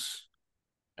tapings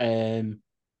um,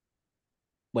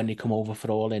 when they come over for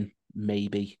All In,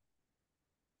 maybe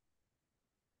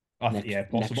Yeah,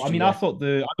 possible. next I mean, I year. thought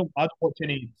I don't watch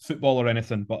any football or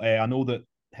anything, but I know that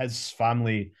his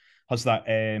family has that.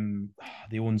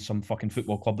 They own some fucking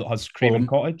football club that has Craven Fulham.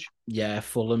 Cottage. Yeah,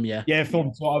 Fulham, yeah. Yeah,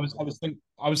 film. So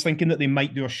I was thinking that they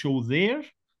might do a show there.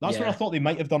 That's where I Yeah. thought they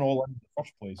might have done all in the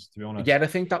first place. To be Yeah,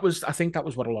 honest. I think that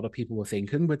was what a lot of people were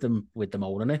thinking with them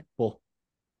owning it. But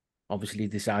obviously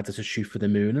decided to shoot for the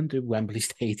moon and do Wembley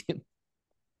Stadium.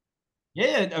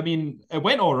 Yeah, I mean, it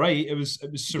went all right. It was Yeah.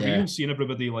 surreal seeing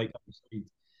everybody like outside,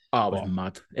 Oh, it was but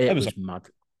mad. it It was. was mad.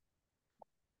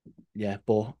 Yeah,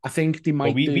 but I think they But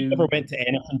might we never do went to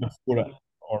anything before it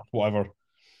or whatever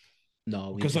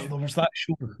no, we because there just was that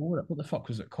show before it. What the fuck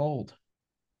was it called?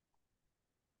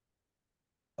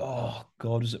 Oh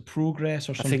God, was it Progress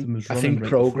or something was I running think right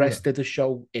before Progress it? did a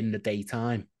show in the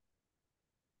daytime.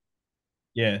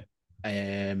 Yeah, I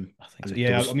think so. And there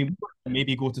Yeah, I was mean,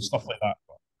 maybe go to stuff like that.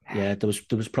 yeah, there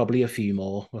was probably a few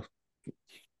more. Well,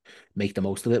 make the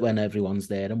most of it when everyone's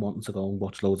there and wanting to go and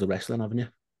watch loads of wrestling, haven't you?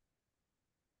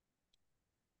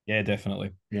 Yeah,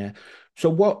 definitely. Yeah. So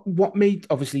what made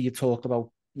obviously you talked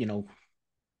about, you know,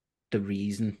 the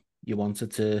reason you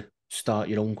wanted to start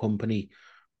your own company.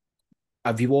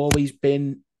 Have you always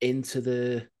been into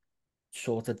the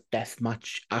sort of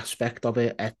deathmatch aspect of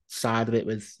it, side of it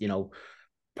with, you know,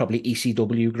 probably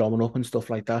ECW growing up and stuff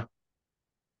like that?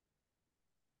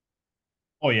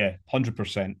 Oh yeah,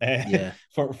 100%. Yeah.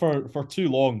 For too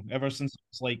long, ever since I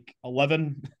was like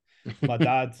 11, my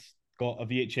dad got a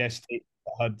VHS tape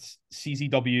that had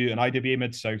CZW and IWA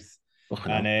Mid South,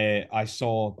 Fucking and hell. I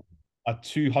saw a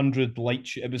 200 light.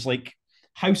 It was like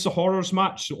House of Horrors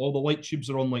match, so all the light tubes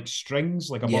are on like strings,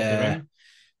 like above the Yeah. ring.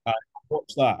 I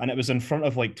watched that, and it was in front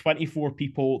of like 24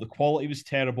 people. The quality was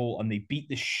terrible, and they beat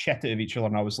the shit out of each other.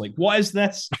 And I was like, "What is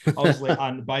this?" I was like,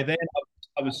 and by then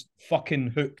I was fucking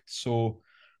hooked. So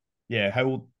yeah, how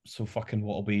old? So fucking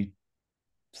what'll be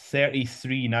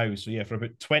 33 now. So yeah, for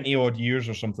about 20 odd years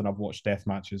or something, I've watched death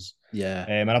matches. Yeah.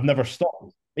 And I've never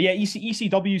stopped. But yeah,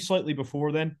 ECW slightly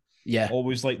before then. Yeah.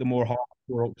 Always like the more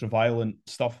hardcore, ultra violent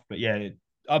stuff. But yeah,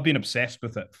 I've been obsessed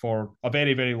with it for a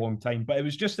very, very long time. But it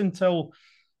was just until,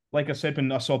 like I said,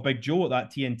 when I saw Big Joe at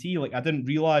that TNT, like I didn't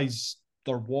realize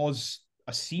there was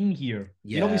a scene here. I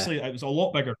mean, Yeah. obviously it was a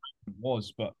lot bigger than it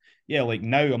was, but yeah, like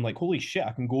now I'm like, holy shit,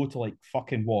 I can go to like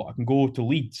fucking what? I can go to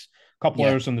Leeds, a couple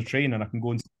Yeah. hours on the train, and I can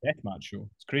go and see a deathmatch show.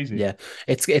 It's crazy. Yeah.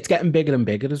 It's getting bigger and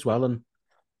bigger as well. And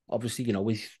obviously, you know,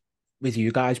 with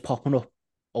you guys popping up,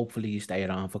 hopefully you stay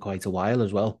around for quite a while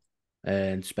as well.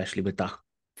 And especially with that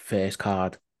first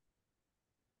card.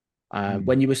 Mm.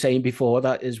 When you were saying before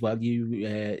that as well,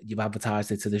 you've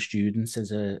advertised it to the students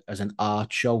as an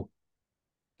art show.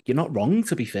 You're not wrong,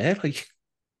 to be fair. Like,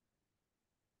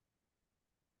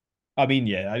 I mean,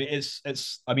 yeah,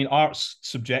 I mean, art's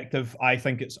subjective. I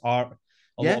think it's art.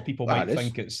 A lot yeah, of people that might is.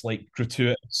 think it's like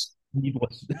gratuitous,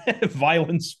 needless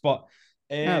violence, but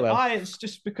Oh well, it's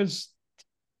just because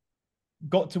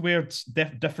got to wear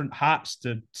different hats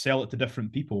to sell it to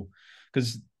different people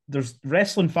because there's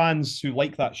wrestling fans who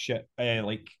like that shit.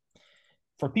 Like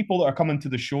for people that are coming to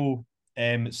the show,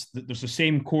 there's the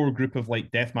same core group of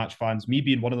like deathmatch fans, me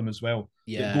being one of them as well,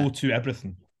 that yeah, go to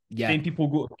everything. yeah, Same people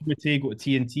go to QT, go to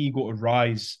TNT, go to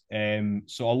Rise.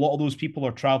 So a lot of those people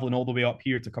are traveling all the way up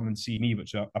here to come and see me,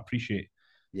 which I appreciate.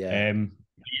 yeah, Um,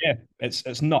 yeah,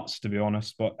 it's nuts to be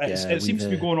honest, but yeah. it seems to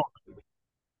be going on.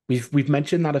 We've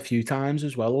mentioned that a few times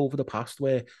as well over the past,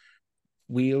 where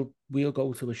we'll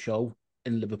go to a show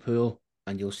in Liverpool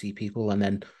and you'll see people, and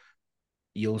then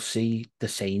you'll see the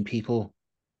same people.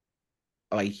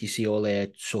 Like you see all their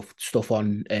stuff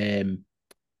on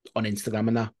Instagram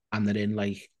and that, and they're in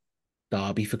like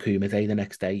Derby for Kuma Day the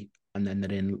next day, and then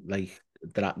they're in like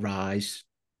they're at Rise.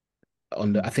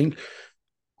 On the, I think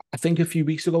a few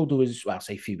weeks ago there was, well, I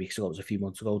say a few weeks ago, it was a few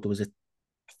months ago. There was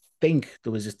think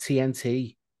there was a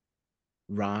TNT,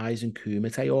 Rise, and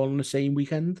Kumite all on the same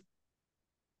weekend.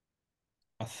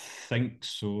 think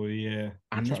so. Yeah,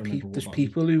 I'm And trying to remember what there's that was.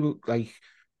 people who like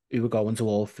who were going to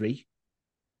all three,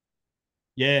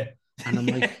 Yeah. and I'm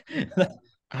like,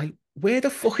 where the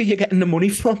fuck are you getting the money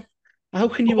from? How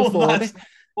can you Oh, afford it?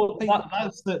 Like,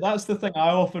 that's the thing I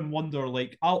often wonder.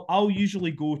 Like, I'll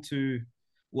usually go to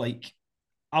like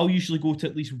I'll usually go to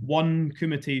at least one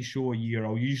Kumite show a year.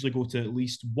 I'll usually go to at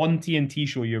least one TNT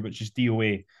show a year, which is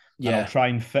DOA, and I'll yeah, try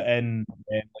and fit in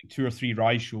like two or three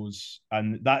Rise shows,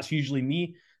 and that's usually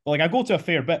me. But, like I go to a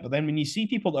fair bit, but then when you see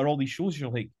people that are all these shows, you're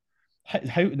like,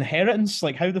 how inheritance?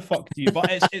 Like, how the fuck do you? But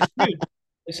it's good.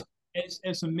 It's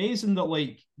it's amazing that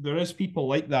like there is people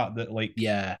like that that like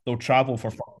yeah, they'll travel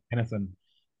for fucking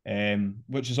anything,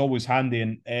 which is always handy.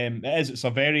 And it's a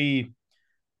very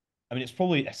I mean, it's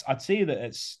probably, I'd say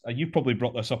that you've probably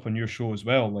brought this up on your show as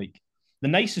well. Like, the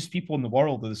nicest people in the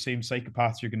world are the same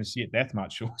psychopaths you're going to see at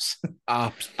deathmatch shows.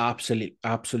 absolutely,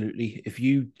 absolutely. If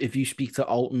you speak to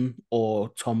Alton or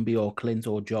Tomby or Clint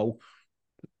or Joe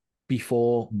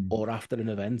before or after an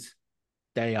event,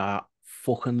 they are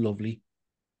fucking lovely.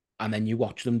 And then you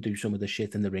watch them do some of the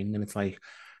shit in the ring, and it's like,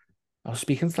 I was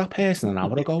speaking to that person an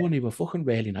hour ago, and they were fucking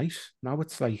really nice. Now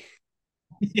it's like,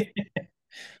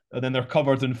 And then they're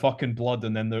covered in fucking blood,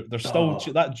 and then they're still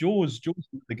oh that Joe's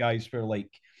the guys for like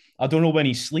I don't know when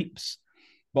he sleeps,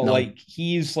 but no, like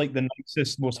he's like the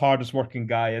nicest, most hardest working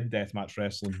guy in deathmatch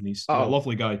wrestling. And he's a oh,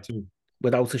 lovely guy too.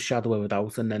 without a shadow of a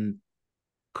doubt. And then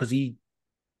because he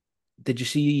did you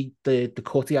see the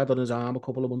cut he had on his arm a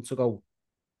couple of months ago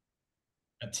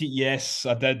Yes,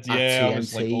 I did. at Yeah, I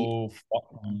was like, TNT, oh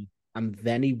fuck me. and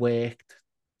then he worked.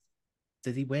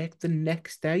 Did he work the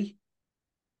next day He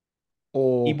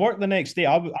or worked the next day.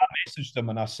 I messaged him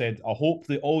and I said, I hope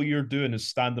that all you're doing is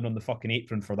standing on the fucking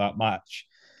apron for that match,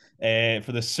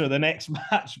 for the next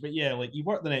match. But yeah, like he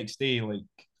worked the next day. Like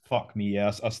fuck me,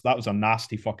 yeah, that was a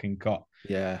nasty fucking cut.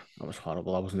 yeah, that was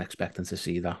horrible. I wasn't expecting to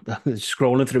see that.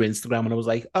 Scrolling through Instagram and I was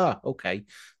like, ah, okay.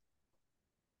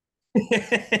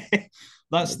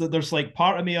 There's like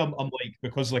part of me I'm like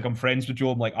because like I'm friends with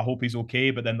Joe I'm like I hope he's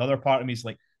okay, but then the other part of me is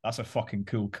like that's a fucking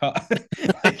cool cut.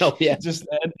 I Like know, yeah. just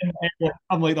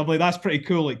I'm like that's pretty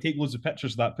cool, like take loads of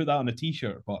pictures of that, put that on a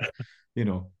t-shirt, but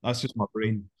that's just my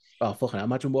brain. Oh fucking hell,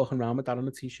 imagine walking around with that on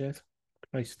a t-shirt.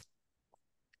 Christ.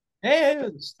 Yeah,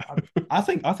 I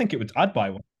think it would I'd buy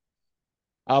one.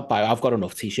 I've got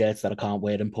enough t-shirts that I can't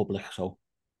wear in public, so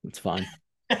it's fine.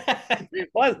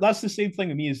 Well, that's the same thing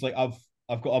with me is like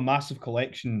I've got a massive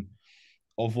collection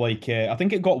of like I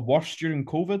think it got worse during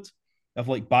COVID of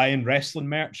like buying wrestling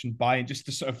merch and buying just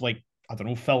to sort of like I don't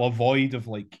know fill a void of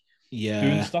like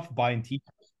doing Yeah. stuff, buying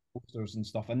t-shirts, posters and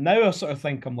stuff. And now I sort of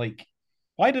think I'm like,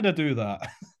 why did I do that?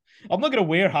 I'm not gonna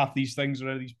wear half these things or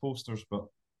any of these posters, but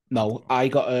I don't No,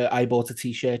 know. I bought a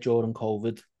t-shirt during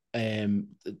COVID,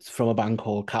 it's from a band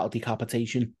called Cattle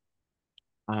Decapitation.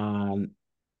 And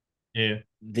Yeah.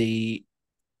 the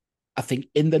I think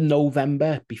in the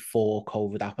November before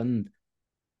COVID happened,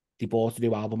 they bought a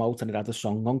new album out and it had a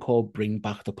song on called Bring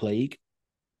Back the Plague,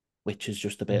 which is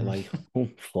just a bit like, oh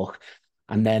fuck.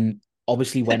 And then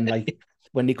obviously when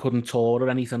they couldn't tour or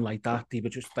anything like that, they were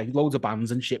just like loads of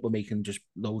bands and shit were making just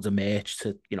loads of merch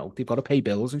to, they've got to pay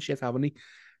bills and shit, haven't they?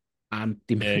 And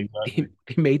they Yeah, exactly.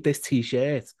 they made this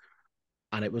t-shirt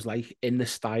and it was like in the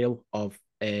style of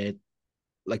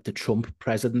like the Trump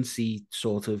presidency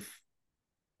sort of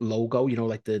logo,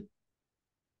 like the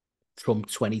Trump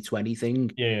 2020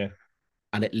 thing. Yeah,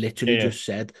 And it literally yeah, just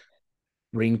said,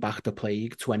 Bring Back the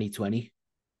Plague 2020.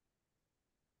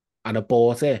 And I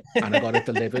bought it and I got it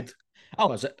delivered oh,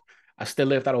 because I still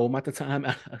lived at home at the time.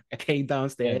 I came yeah.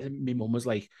 downstairs and my mum was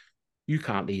like, you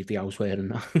can't leave the house wearing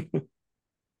that.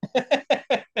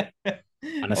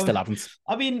 And I still haven't.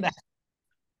 I mean,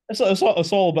 it's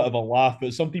all a bit of a laugh,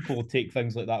 but some people will take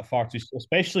things like that far too,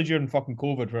 especially during fucking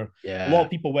COVID, where a lot Yeah. of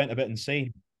people went a bit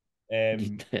insane.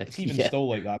 It's even Yeah. still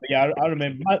like that. But yeah, I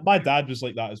remember my dad was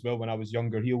like that as well when I was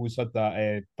younger. He always had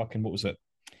that fucking what was it?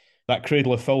 That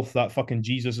cradle of filth, that fucking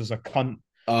Jesus is a cunt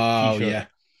Oh, t-shirt. yeah.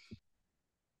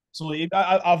 So like,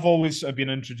 I've always been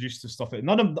introduced to stuff like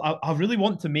none of I really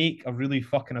want to make a really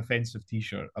fucking offensive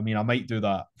t-shirt. I mean, I might do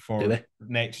that Do for it.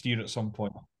 next year at some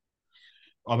point.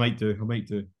 I might do. I might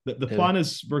do. The Do it. plan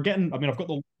is we're getting. I mean, I've got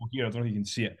the logo here. I don't know if you can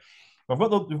see it. We've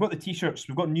got the t-shirts.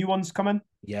 We've got new ones coming,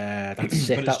 Yeah, that's but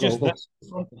sick, it's that just logo. this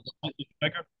front is slightly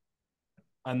bigger,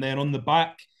 and then on the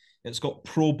back it's got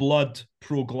Pro Blood,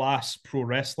 Pro Glass, Pro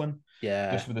Wrestling,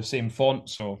 Yeah. just with the same font.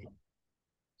 So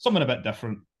something a bit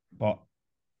different, but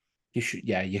You should,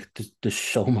 yeah, there's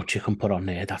so much you can put on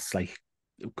there that's like,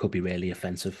 it could be really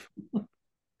offensive.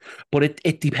 But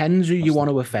it depends who you that's the want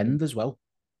to offend as well.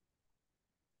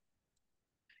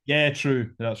 yeah,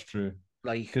 true. That's true.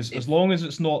 Like because as if long as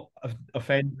it's not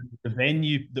offending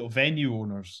the venue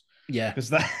owners, yeah, because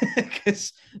that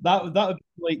because that would be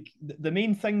like the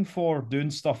main thing for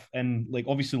doing stuff in like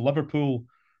obviously Liverpool,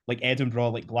 like Edinburgh,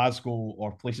 like Glasgow,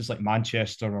 or places like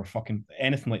Manchester or fucking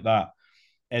anything like that,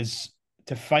 is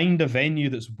to find a venue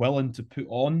that's willing to put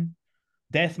on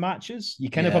death matches.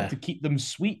 You kind of have yeah, to keep them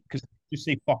sweet because you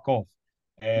say fuck off.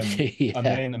 And yeah.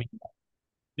 then I mean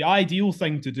the ideal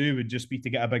thing to do would just be to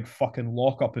get a big fucking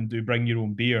lock up and do bring your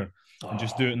own beer and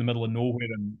just do it Oh in the middle of nowhere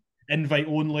and invite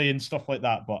only and stuff like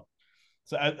that. But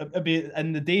so it'd be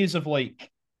in the days of like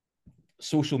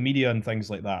social media and things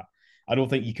like that. I don't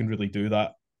think you can really do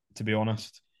that, to be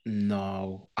honest.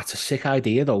 no, that's a sick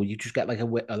idea though. You just get like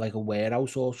like a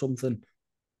warehouse or something.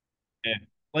 Yeah.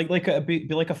 Like it'd be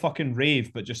like a fucking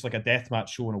rave, but just like a deathmatch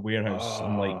show in a warehouse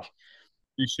and Oh like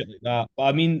do shit like that. But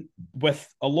I mean, with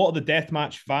a lot of the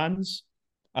deathmatch fans,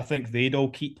 I think they'd all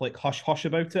keep like hush hush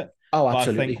about it. oh, But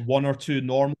absolutely. I think one or two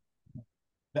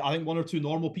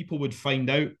normal people would find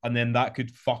out, and then that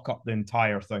could fuck up the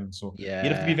entire thing. So you'd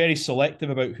have to be Yeah, very selective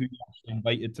about who you actually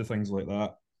invited to things like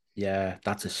that. yeah.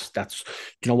 That's. Do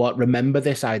you know what? Remember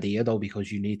this idea though, because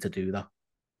you need to do that.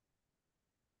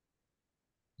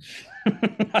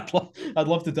 I'd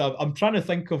love to do. I'm trying to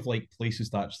think of like places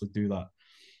to actually do that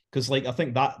because like I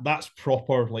think that's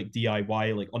proper like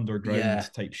DIY like underground Yeah,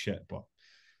 type shit, but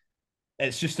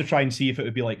it's just to try and see if it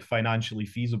would be like financially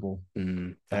feasible.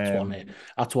 that's one. Um,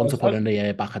 That's one to put I've, in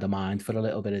the back of the mind for a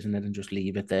little bit, isn't it? And just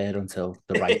leave it there until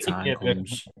the right time yeah,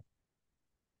 comes.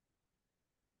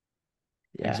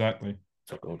 Yeah, exactly.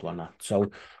 it's a good one. That. So, I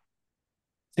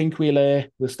think we'll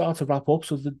start to wrap up.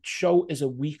 So the show is a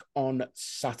week on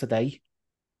Saturday,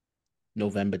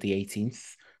 November the 18th.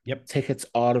 Yep. Tickets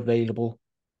are available.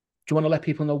 Do you want to let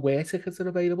people know where tickets are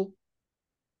available?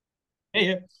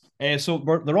 Yeah, yeah. So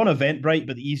they're on Eventbrite,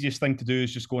 but the easiest thing to do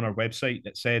is just go on our website.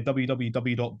 It's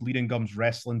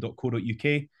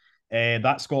www.bleedinggumswrestling.co.uk.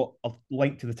 That's got a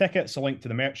link to the tickets, a link to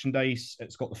the merchandise.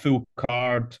 It's got the full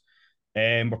card.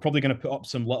 We're probably going to put up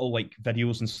some little like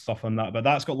videos and stuff on that, but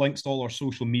that's got links to all our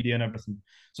social media and everything.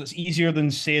 So it's easier than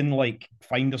saying like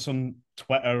find us on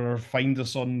Twitter or find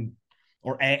us on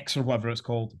or X or whatever it's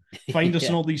called. Find us on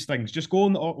Yeah, all these things. Just go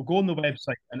on the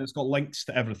website and it's got links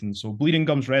to everything. So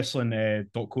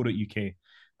bleedinggumswrestling.co.uk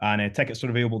and tickets are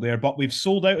available there. But we've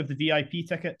sold out of the VIP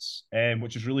tickets,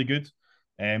 which is really good.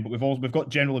 But we've got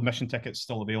general admission tickets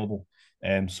still available.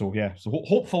 So yeah, so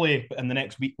hopefully in the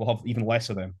next week we'll have even less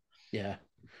of them. yeah.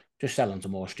 Just selling to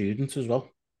more students as well.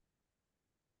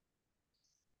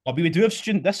 But we do have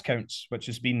student discounts, which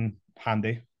has been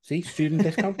handy. See, student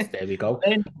discounts. There we go.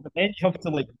 Then you have to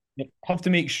like you have to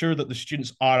make sure that the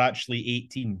students are actually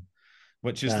 18,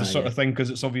 which is the sort Yeah, of thing because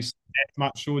it's obviously a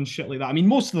deathmatch show and shit like that. I mean,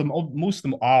 most of them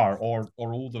are or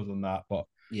older than that, but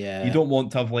you yeah. don't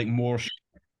want to have like more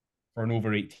for an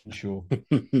over 18 show.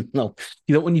 No,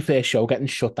 you don't want your first show getting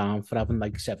shut down for having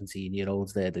like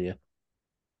 17-year-olds there, do you?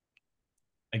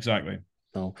 Exactly.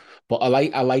 No, but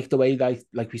I like the way that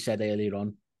like we said earlier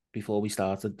on before we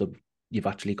started, you've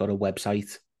actually got a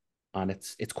website, and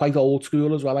it's quite old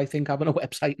school as well. I think having a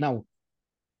website now,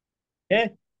 Yeah,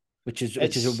 which is a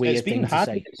it's weird been thing to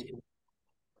handy. say.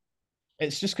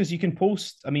 It's just because you can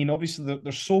post. I mean, obviously,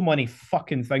 there's so many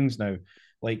fucking things now.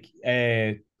 Like,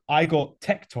 I got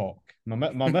TikTok.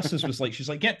 My missus was like, she's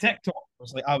like, get TikTok. I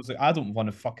was like, I don't want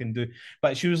to fucking do.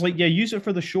 But she was like, yeah, use it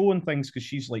for the show and things because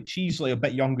she's like a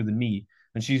bit younger than me,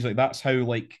 and she's like, that's how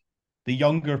like the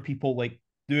younger people like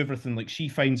do everything. Like, she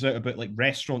finds out about like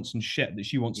restaurants and shit that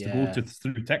she wants to go Yeah. to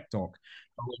through TikTok,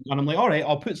 and I'm like, all right,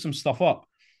 I'll put some stuff up.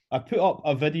 I put up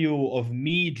a video of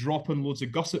me dropping loads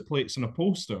of gusset plates on a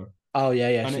poster Oh yeah,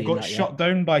 yeah. and it Seen got that. Yeah. shut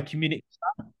down by community.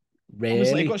 I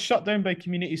was like, it got Really? shut down by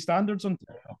community standards on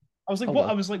TikTok. I was like, Oh what? I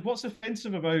well. was like, what's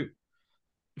offensive about?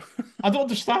 I don't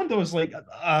understand. I was like, it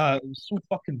was so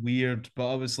fucking weird.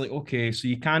 But I was like, okay, so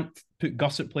you can't put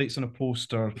gusset plates on a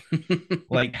poster.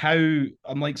 Like how?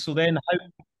 I'm like, so then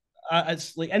how?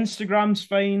 It's like Instagram's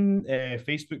fine,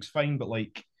 Facebook's fine, but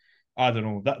like, I don't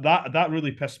know. That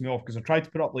really pissed me off because I tried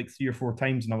to put up like 3 or 4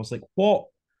 times, and I was like, what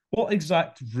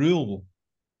exact rule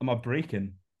am I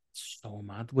breaking? So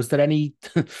mad. Was there any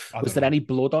I was don't there know. any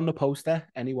blood on the poster?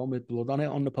 Anyone with blood on it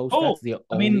on the poster? Oh, That's the I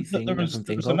only mean, there thing I was can there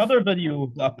think was of. another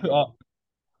video that I put up.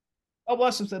 Oh,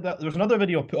 well, since that there was another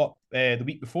video I put up the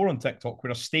week before on TikTok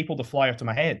where I stapled a flyer to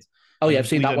my head Oh and yeah, it I've was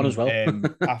seen that one as bleeding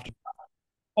well. after.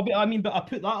 I mean, but I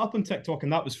put that up on TikTok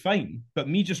and that was fine. But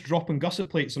me just dropping gusset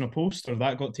plates on a poster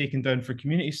that got taken down for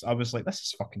community, I was like, this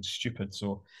is fucking stupid.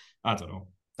 So I don't know.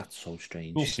 That's so We'll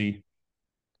strange. see.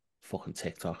 Fucking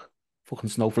TikTok. Fucking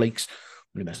snowflakes.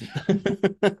 What are you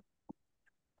messing?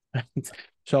 Right.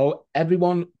 So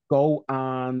everyone go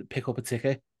and pick up a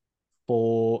ticket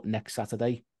for next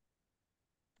Saturday.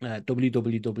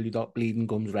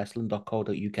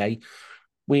 www.bleedinggumswrestling.co.uk.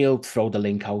 We'll throw the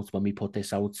link out when we put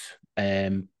this out,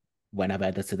 when I've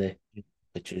edited it,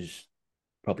 which is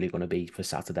probably going to be for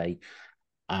Saturday,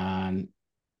 and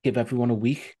give everyone a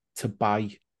week to buy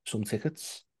some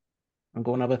tickets and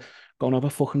go and have a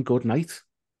fucking good night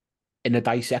in the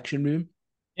dissection room.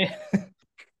 Yeah.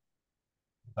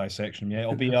 Dissection, yeah.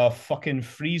 It'll be a fucking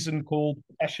freezing cold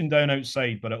pissing down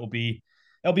outside, but it'll be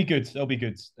good. It'll be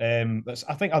good. I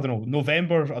think, I don't know,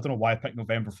 November. I don't know why I picked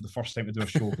November for the first time to do a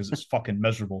show because it's fucking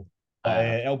miserable. But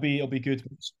it'll be good.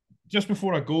 Just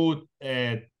before I go,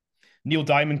 Neil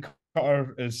Diamond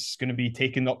Cutter is going to be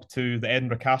taken up to the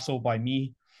Edinburgh Castle by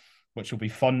me, which will be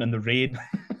fun in the rain.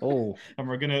 Oh, And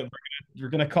we're gonna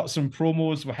cut some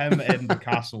promos with him at Edinburgh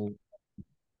Castle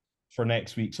for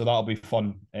next week, so that'll be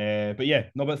fun. But yeah,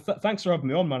 no, but thanks for having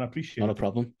me on, man. I not appreciate a it.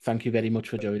 problem. Thank you very much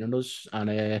for joining us,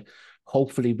 and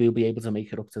hopefully we'll be able to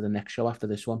make it up to the next show after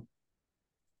this one,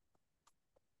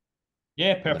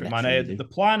 Yeah, or the perfect, next man. show we do. The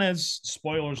plan is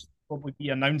spoilers probably be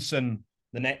announcing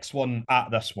the next one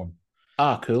at this one.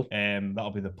 Ah, cool,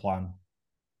 That'll be the plan.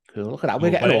 cool. Look at that,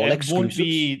 we're Cool, getting but all it won't exclusives.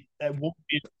 be. It won't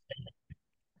be.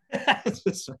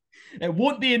 It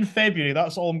won't be in February.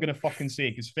 That's all I'm gonna fucking say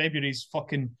because February's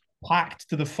fucking packed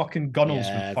to the fucking gunnels with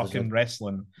Yeah, there's a fucking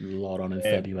wrestling. lot on in Uh,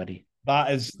 February.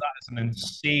 that is an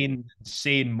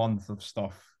insane month of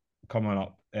stuff coming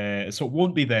up. So it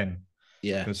won't be then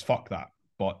Yeah, because fuck that.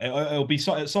 But it'll be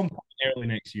at some point early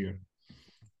next year.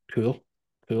 cool,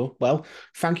 cool. Well,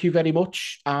 thank you very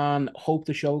much, and hope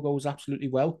the show goes absolutely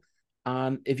well.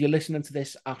 And if you're listening to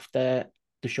this after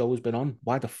the show has been on,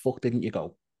 why the fuck didn't you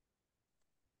go?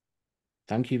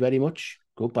 Thank you very much.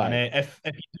 And Goodbye. if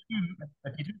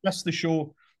you do miss the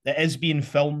show, it is being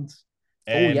filmed.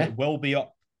 Oh yeah. It will be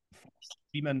up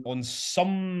streaming on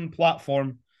some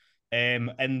platform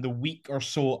in the week or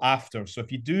so after. So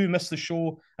if you do miss the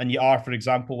show and you are, for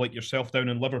example, like yourself down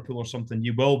in Liverpool or something,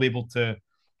 you will be able to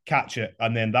catch it,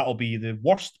 and then that'll be the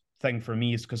worst thing for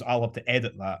me is because I'll have to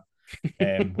edit that,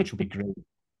 which will be great.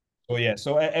 So yeah,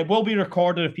 so it will be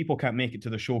recorded if people can't make it to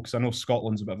the show because I know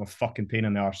Scotland's a bit of a fucking pain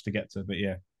in the arse to get to, but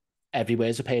yeah.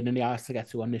 Everywhere's a pain in the ass to get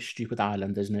to on this stupid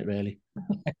island, isn't it, really?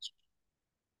 Yeah,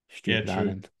 Stupid true.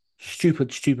 island.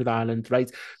 Stupid, stupid island. Right.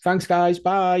 Thanks, guys.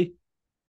 Bye.